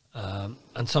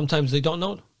 and sometimes they don't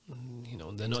know.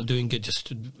 They're not doing it just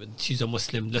to, she's a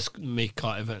Muslim, let's make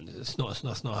our event. That's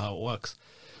not how it works.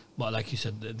 But like you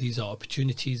said, these are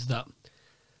opportunities that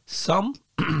some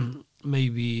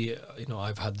maybe,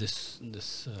 I've had this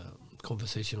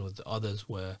conversation with others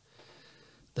where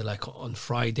they're like, on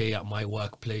Friday at my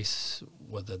workplace,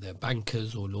 whether they're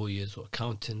bankers or lawyers or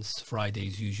accountants, Friday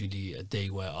is usually a day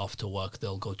where after work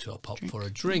they'll go to a pub for a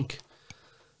drink.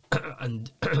 And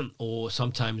or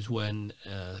sometimes when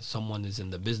someone is in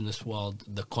the business world,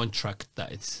 the contract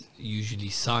that it's usually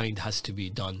signed has to be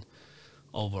done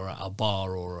over a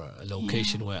bar or a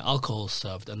location where alcohol is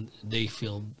served, and they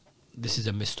feel this is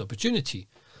a missed opportunity,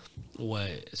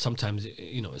 where sometimes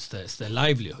it's their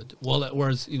livelihood.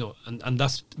 Whereas and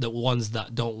that's the ones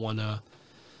that don't wanna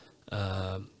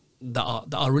that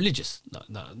are religious,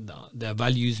 that their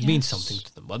values mean something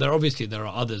to them. But there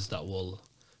are others that will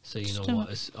say,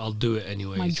 I'll do it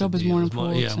anyway. My job is more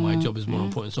important. My job is more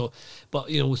important. So, but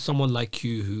with someone like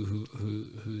you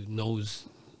who knows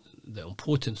the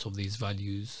importance of these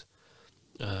values,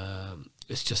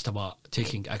 it's just about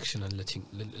taking action and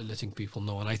letting people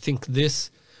know. And I think this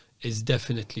is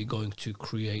definitely going to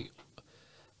create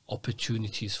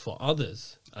opportunities for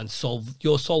others, and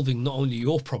you're solving not only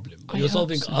your problem, but you're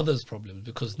solving others' problems,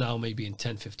 because now maybe in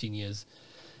 10, 15 years,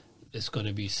 it's going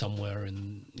to be somewhere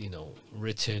in,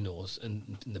 written or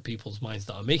in the people's minds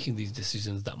that are making these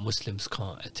decisions that Muslims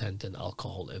can't attend an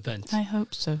alcohol event. I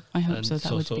hope so.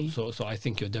 So I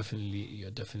think you're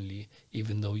definitely,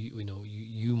 even though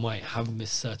you might have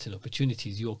missed certain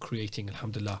opportunities, you're creating,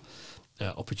 alhamdulillah,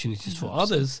 opportunities for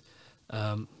others.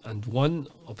 And one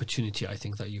opportunity I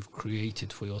think that you've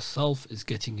created for yourself is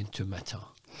getting into Meta,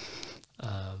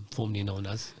 formerly known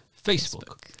as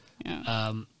Facebook.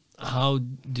 Yeah. How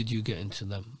did you get into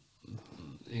them?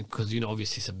 Because,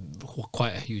 obviously it's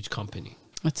quite a huge company.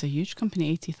 It's a huge company,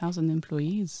 80,000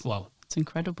 employees. Wow. It's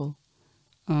incredible.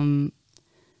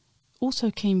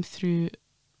 Also came through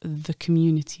the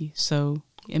community. So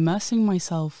immersing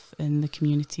myself in the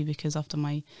community, because after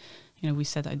my, we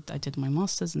said I did my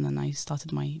master's, and then I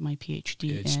started my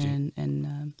PhD.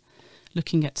 in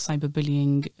looking at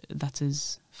cyberbullying that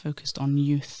is focused on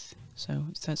youth. So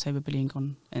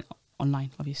cyberbullying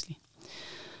online, obviously.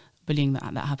 Bullying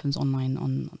that happens online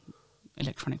on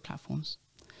electronic platforms.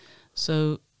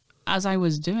 So as I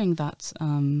was doing that,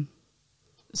 one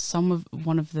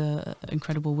of the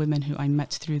incredible women who I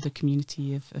met through the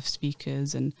community of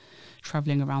speakers and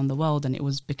traveling around the world, and it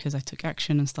was because I took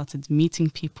action and started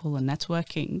meeting people and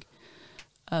networking,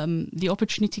 the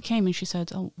opportunity came, and she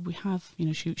said, we have,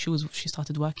 she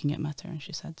started working at Meta, and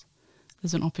she said,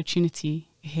 there's an opportunity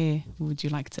here, would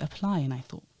you like to apply? And I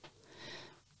thought,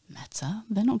 Meta,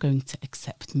 they're not going to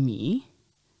accept me.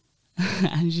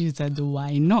 And she said,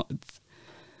 why not?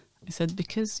 I said,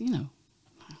 because,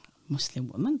 Muslim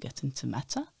women get into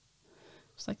Meta.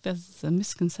 It's like, there's a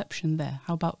misconception there.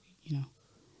 How about,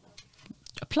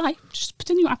 apply, just put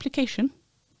in your application,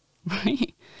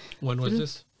 right? When was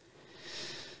this?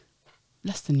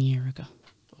 Less than a year ago.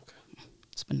 Okay.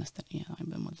 It's been less than a year that I've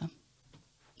been with them.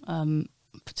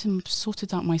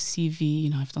 Sorted out my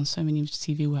CV. I've done so many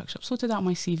CV workshops. Sorted out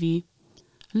my CV,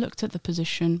 looked at the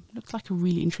position. Looked like a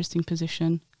really interesting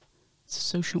position. It's a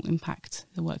social impact.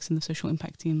 It works in the social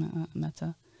impact team at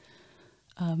Meta.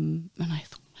 And I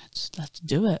thought, let's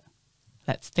do it.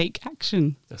 Let's take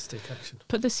action.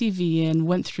 Put the CV in.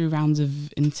 Went through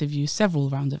several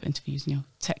rounds of interviews.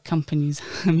 Tech companies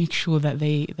make sure that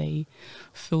they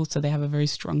filter. They have a very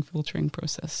strong filtering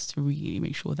process to really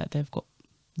make sure that they've got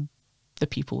the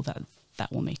people that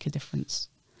will make a difference.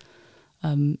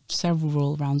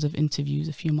 Several rounds of interviews.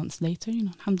 A few months later,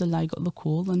 alhamdulillah, I got the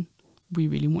call, and we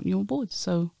really want you on board.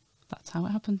 So that's how it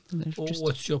happened.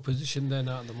 What's your position there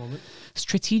now at the moment?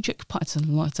 Strategic part. It's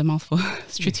a mouthful.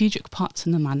 Strategic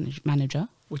partner manager.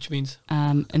 Which means?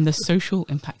 In the social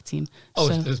impact team.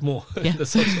 There's more. Yeah.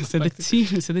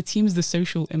 The team is the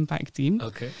social impact team.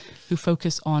 Okay. Who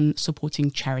focus on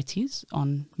supporting charities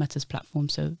on Meta's platform.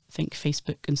 So think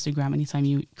Facebook, Instagram. Anytime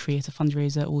you create a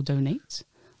fundraiser or donate,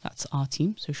 that's our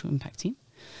team, social impact team.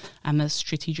 I'm a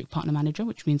strategic partner manager,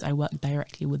 which means I work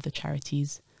directly with the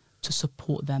charities to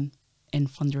support them in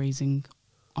fundraising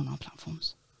on our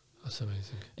platforms. That's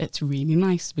amazing. It's really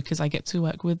nice because I get to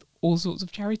work with all sorts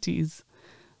of charities,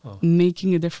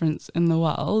 making a difference in the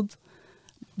world,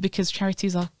 because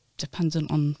charities are dependent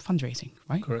on fundraising,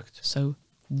 right? Correct. So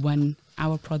when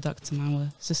our product and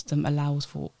our system allows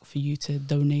for you to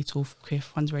donate or create a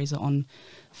fundraiser on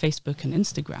Facebook and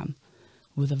Instagram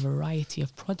with a variety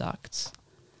of products,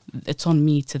 it's on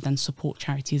me to then support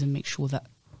charities and make sure that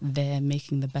they're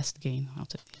making the best gain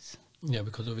out of these. Yeah,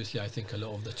 because obviously I think a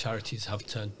lot of the charities have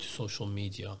turned to social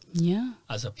media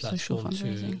as a platform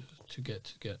to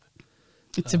get.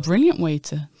 It's a brilliant way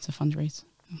to fundraise.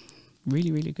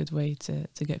 Really, really good way to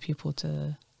get people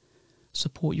to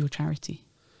support your charity.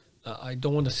 I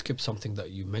don't want to skip something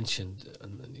that you mentioned,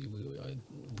 and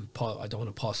I don't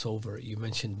want to pass over it. You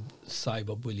mentioned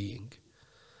cyberbullying.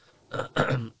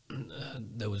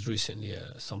 There was recently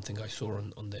something I saw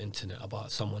on the internet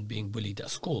about someone being bullied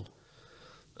at school.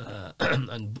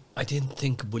 And I didn't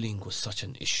think bullying was such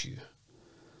an issue.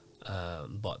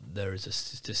 But there is a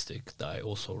statistic that I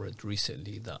also read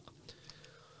recently that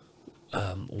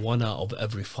 1 out of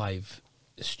every 5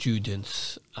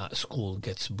 students at school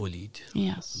gets bullied.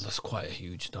 Yes. That's quite a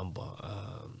huge number.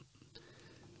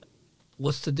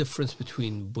 What's the difference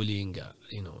between bullying,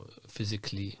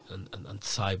 physically and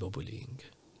cyberbullying?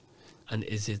 And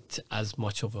is it as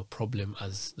much of a problem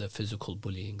as the physical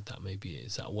bullying that maybe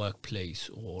is at workplace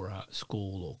or at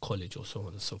school or college or so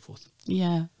on and so forth?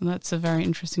 Yeah, that's a very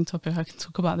interesting topic. I can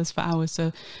talk about this for hours.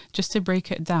 So just to break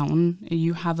it down,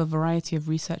 you have a variety of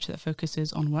research that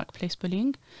focuses on workplace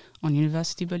bullying, on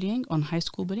university bullying, on high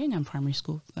school bullying and primary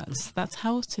school. That's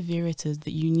how severe it is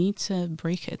that you need to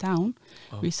break it down.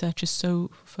 Wow. Research is so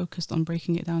focused on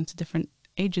breaking it down to different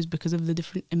ages because of the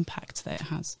different impacts that it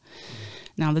has.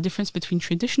 Now, the difference between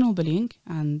traditional bullying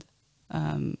and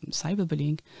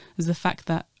cyberbullying is the fact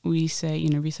that we say, you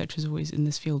know, researchers always in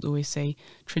this field always say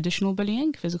traditional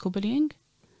bullying, physical bullying,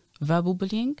 verbal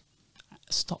bullying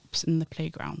stops in the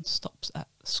playground, stops at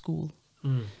school.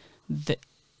 The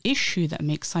issue that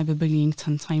makes cyberbullying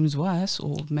 10 times worse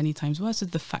or many times worse is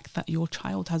the fact that your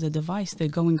child has a device, they're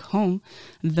going home,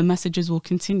 the messages will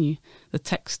continue, the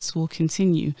texts will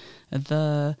continue,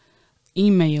 the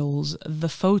emails, the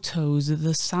photos,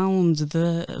 the sounds,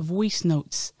 the voice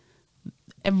notes,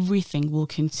 everything will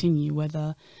continue,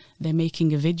 whether they're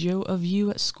making a video of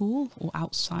you at school or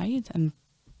outside and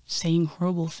saying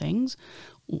horrible things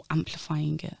or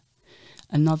amplifying it.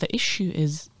 Another issue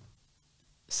is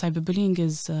cyberbullying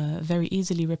is very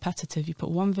easily repetitive. You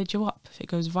put one video up, if it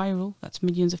goes viral, that's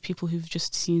millions of people who've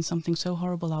just seen something so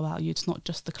horrible about you. It's not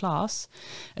just the class,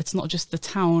 it's not just the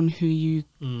town who you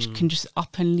can just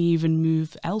up and leave and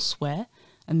move elsewhere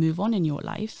and move on in your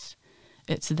life.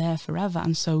 It's there forever.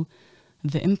 And so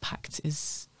the impact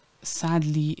is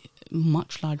sadly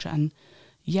much larger. And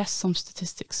yes, some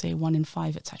statistics say 1 in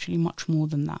 5. It's actually much more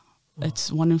than that. Wow. It's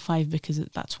 1 in 5 because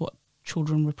that's what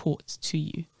children report to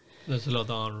you. There's a lot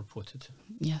that aren't reported.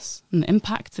 Yes. And the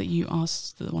impact that you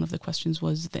asked, one of the questions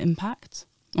was the impact.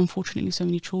 Unfortunately, so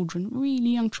many children,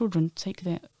 really young children, take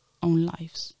their own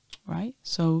lives, right?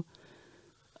 So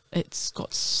it's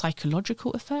got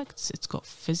psychological effects, it's got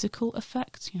physical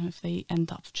effects. You know, if they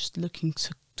end up just looking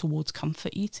towards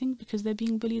comfort eating because they're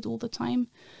being bullied all the time,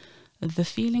 the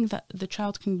feeling that the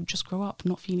child can just grow up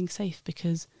not feeling safe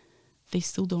because they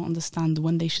still don't understand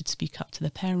when they should speak up to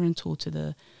the parent or to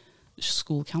the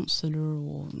school counsellor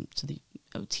or to the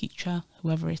teacher,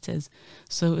 whoever it is.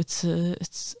 So it's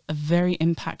a very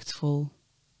impactful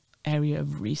area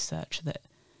of research that,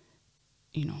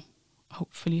 you know,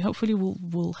 hopefully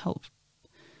will help.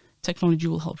 Technology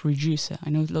will help reduce it. I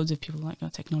know loads of people like, oh,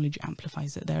 technology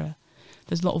amplifies it.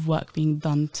 There's a lot of work being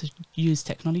done to use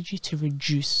technology to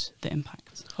reduce the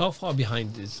impact. How far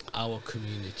behind is our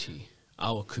communities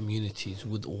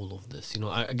with all of this? You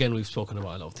know, again, we've spoken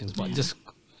about a lot of things, but just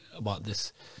about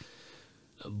this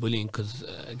bullying, because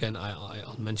again,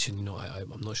 I'll mention, you know,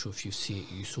 I'm not sure if you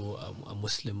saw a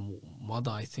Muslim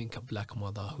mother, I think a black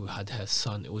mother who had her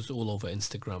son, it was all over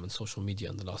Instagram and social media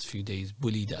in the last few days,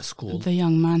 bullied at school. The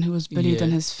young man who was bullied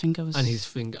and his finger was...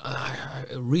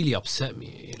 it really upset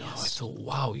me, you know. Yes. I thought,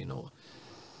 wow, you know,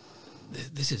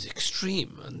 this is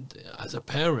extreme. And as a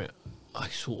parent, I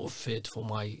sort of feared for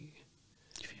my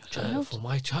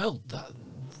child that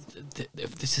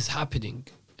if this is happening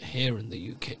here in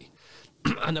the UK.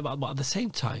 And but at the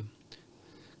same time,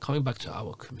 coming back to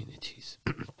our communities,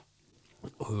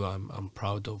 who I'm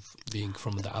proud of being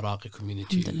from the Iraqi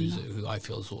community, who I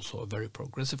feel is also a very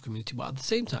progressive community, but at the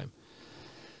same time,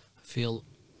 I feel,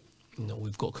 you know,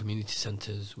 we've got community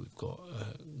centres, we've got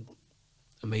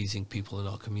amazing people in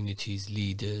our communities,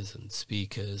 leaders and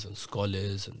speakers and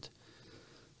scholars and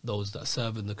those that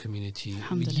serve in the community.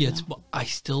 Yet, but I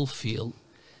still feel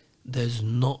there's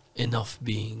not enough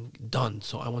being done.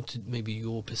 So I wanted maybe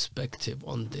your perspective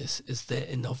on this. Is there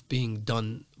enough being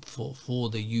done for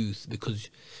the youth? Because,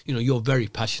 you know, you're very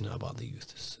passionate about the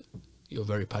youth. You're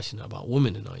very passionate about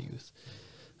women in our youth.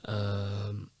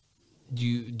 Do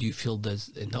you feel there's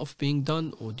enough being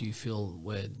done, or do you feel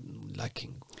we're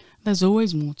lacking? There's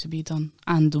always more to be done.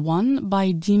 And one,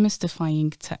 by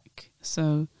demystifying tech.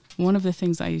 So one of the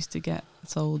things I used to get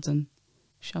told, and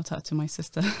shout out to my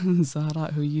sister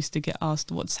Zahra, who used to get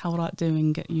asked, what's Hawra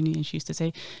doing at uni? And she used to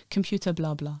say, computer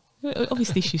blah blah.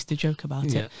 Obviously she used to joke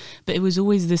about it, but it was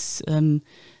always this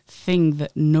thing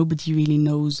that nobody really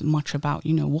knows much about.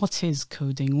 You know, what is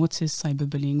coding? What is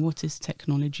cyberbullying? What is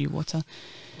technology?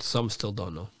 Some still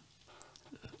don't know.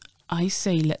 I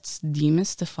say let's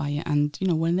demystify it. And, you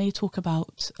know, when they talk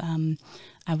about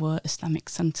our Islamic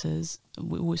centres,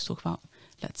 we always talk about,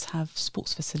 let's have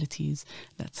sports facilities,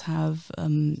 let's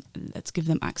give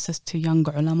them access to young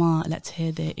ulama, let's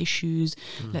hear their issues,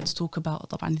 let's talk about,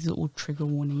 these are all trigger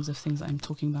warnings of things that I'm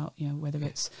talking about, you know, whether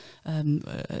it's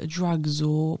drugs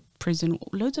or prison,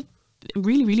 loads of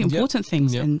really, really important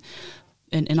things in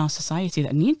our society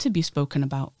that need to be spoken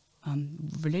about,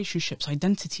 relationships,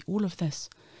 identity, all of this.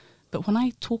 But when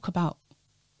I talk about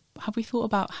have we thought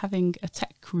about having a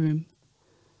tech room?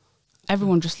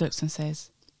 Everyone just looks and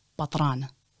says, "Batran,"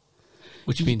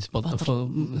 which means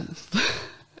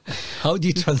how do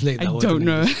you translate that? I don't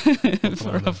know.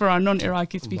 for our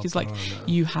non-Iraqi speakers, like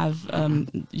you have,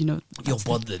 you're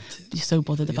bothered. You're so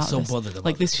bothered about this. Bothered about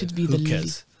like this should be the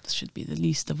least. This should be the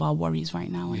least of our worries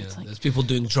right now. Yeah, it's like, there's people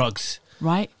doing drugs.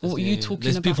 Right? What are you talking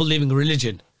there's about? There's people leaving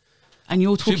religion. And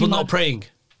you're talking people about not praying.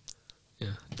 Yeah.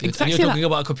 Exactly. And you're talking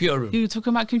about a computer room. You're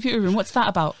talking about a computer room. What's that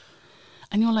about?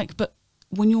 And you're like, but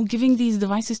when you're giving these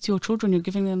devices to your children, you're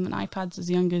giving them an iPad as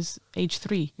young as age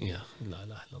 3. Yeah. La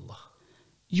ilaha illallah.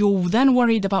 You're then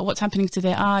worried about what's happening to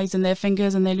their eyes and their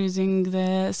fingers, and they're losing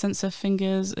their sense of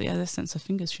fingers. Yeah, their sense of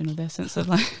fingers, their sense of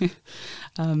like,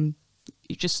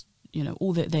 you just,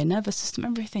 all their nervous system,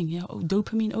 everything,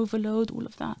 dopamine overload, all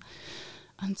of that.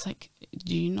 And it's like,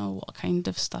 do you know what kind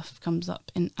of stuff comes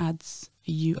up in ads?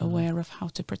 Are you aware of how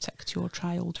to protect your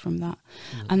child from that?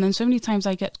 And then so many times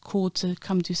I get called to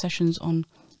come do sessions on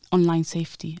online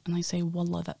safety, and I say,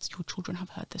 wallah, that's your children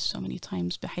have heard this so many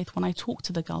times. But when I talk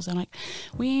to the girls, they're like,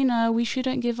 we know we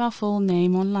shouldn't give our full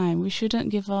name online, we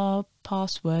shouldn't give our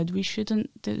password, we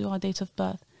shouldn't do our date of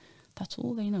birth. That's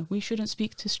all they know. We shouldn't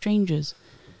speak to strangers.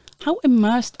 How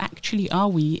immersed actually are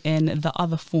we in the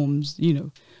other forms,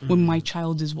 when my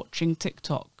child is watching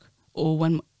TikTok, or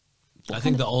when I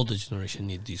think the older generation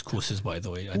need these courses, by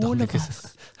the way. I all don't of think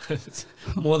it's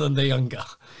more than the younger.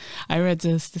 I read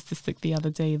a statistic the other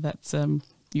day that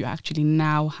you actually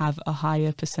now have a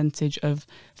higher percentage of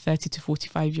 30 to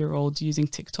 45-year-olds using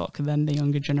TikTok than the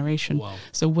younger generation. Wow.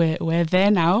 So we're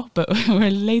there now, but we're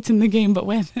late in the game, but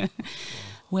we're there.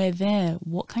 We're there.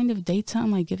 What kind of data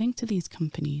am I giving to these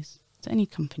companies? To any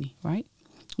company, right?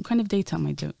 What kind of data am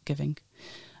I giving?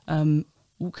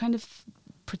 What kind of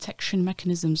protection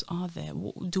mechanisms are there?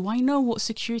 Do I know what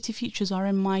security features are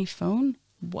in my phone?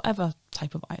 Whatever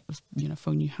type of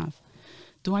phone you have.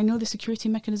 Do I know the security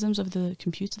mechanisms of the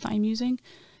computer that I'm using?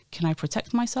 Can I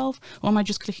protect myself? Or am I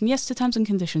just clicking yes to terms and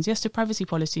conditions, yes to privacy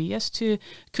policy, yes to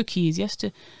cookies, yes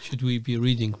to... Should we be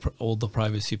reading all the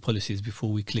privacy policies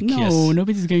before we click yes? No,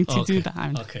 nobody's going to do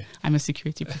that. I'm a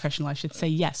security professional. I should say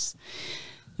yes.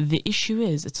 The issue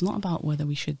is, it's not about whether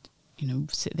we should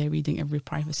sit there reading every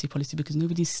privacy policy, because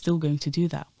nobody's still going to do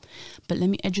that. But let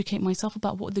me educate myself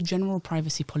about what the general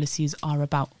privacy policies are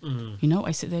about.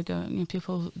 I sit there going,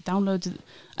 people download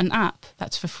an app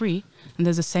that's for free, and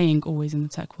there's a saying always in the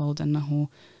tech world, and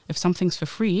if something's for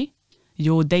free,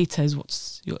 your data is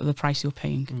the price you're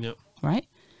paying. Yep. Right?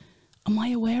 Am I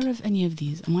aware of any of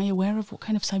these? Am I aware of what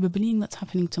kind of cyberbullying that's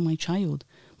happening to my child?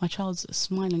 My child's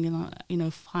smiling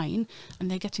and fine, and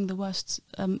they're getting the worst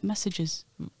messages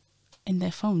in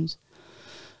their phones.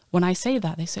 When I say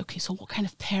that, they say, okay, so what kind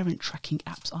of parent tracking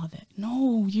apps are there?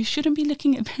 No, you shouldn't be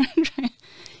looking at parent tracking.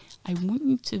 I want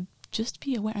you to just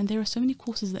be aware. And there are so many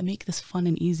courses that make this fun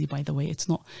and easy, by the way. It's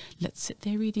not, let's sit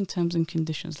there reading terms and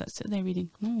conditions. Let's sit there reading.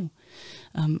 No.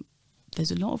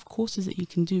 There's a lot of courses that you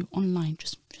can do online.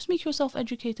 Just make yourself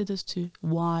educated as to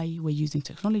why we're using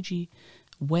technology,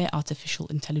 where artificial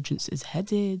intelligence is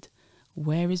headed,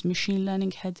 where is machine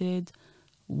learning headed,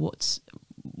 what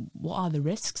are the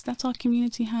risks that our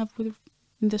community have in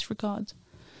this regard.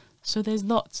 So there's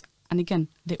lots, and again,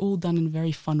 they're all done in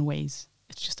very fun ways.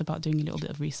 It's just about doing a little bit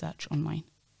of research online.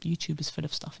 YouTube is full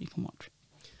of stuff you can watch.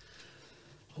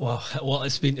 Well,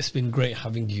 it's been great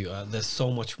having you. There's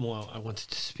so much more I wanted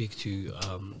to speak to you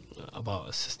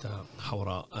about, Sister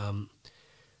Hawra.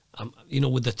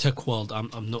 With the tech world,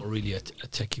 I'm not really a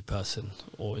techie person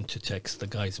or into techs. The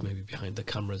guys maybe behind the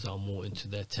cameras are more into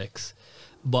their techs.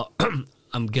 But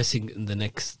I'm guessing in the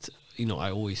next, I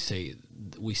always say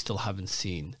we still haven't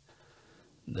seen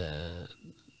the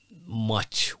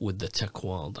much with the tech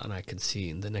world, and I can see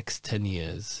in the next 10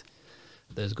 years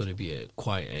there's going to be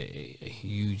quite a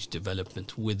huge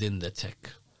development within the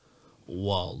tech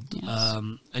world. Yes.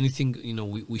 Anything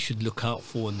we should look out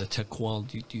for in the tech world?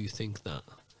 Do you think that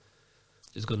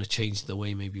is going to change the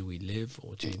way maybe we live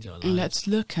or change our lives? Let's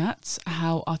look at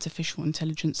how artificial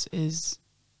intelligence is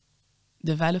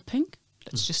developing.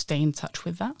 Let's just stay in touch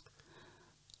with that,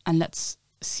 and let's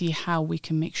see how we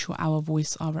can make sure our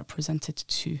voice are represented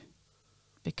too.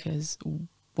 Because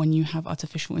when you have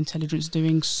artificial intelligence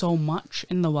doing so much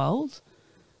in the world,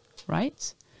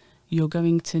 right, you're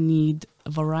going to need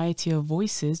a variety of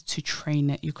voices to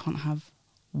train it. You can't have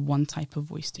one type of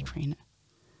voice to train it.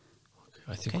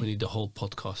 I think we need a whole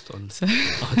podcast on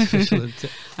artificial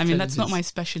intelligence. I mean, that's not my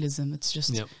specialism. It's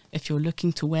just if you're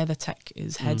looking to where the tech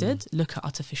is headed, look at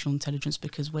artificial intelligence,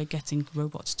 because we're getting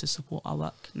robots to support our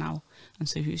work now. And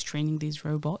so who's training these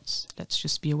robots? Let's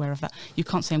just be aware of that. You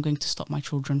can't say I'm going to stop my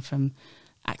children from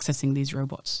accessing these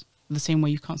robots. The same way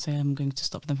you can't say I'm going to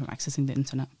stop them from accessing the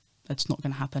internet. That's not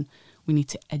going to happen. We need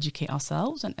to educate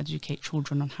ourselves and educate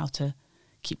children on how to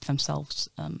keep themselves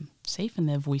safe and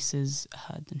their voices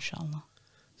heard, inshallah.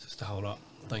 Sister Hawra,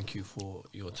 thank you for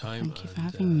your time. Thank you for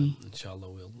having me. Inshallah,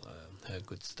 we'll hear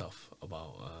good stuff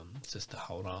about Sister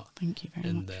Hawra. Thank you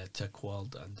very much. In the tech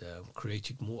world and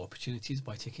creating more opportunities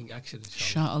by taking action,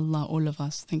 inshallah. Inshallah, all of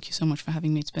us. Thank you so much for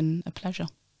having me. It's been a pleasure.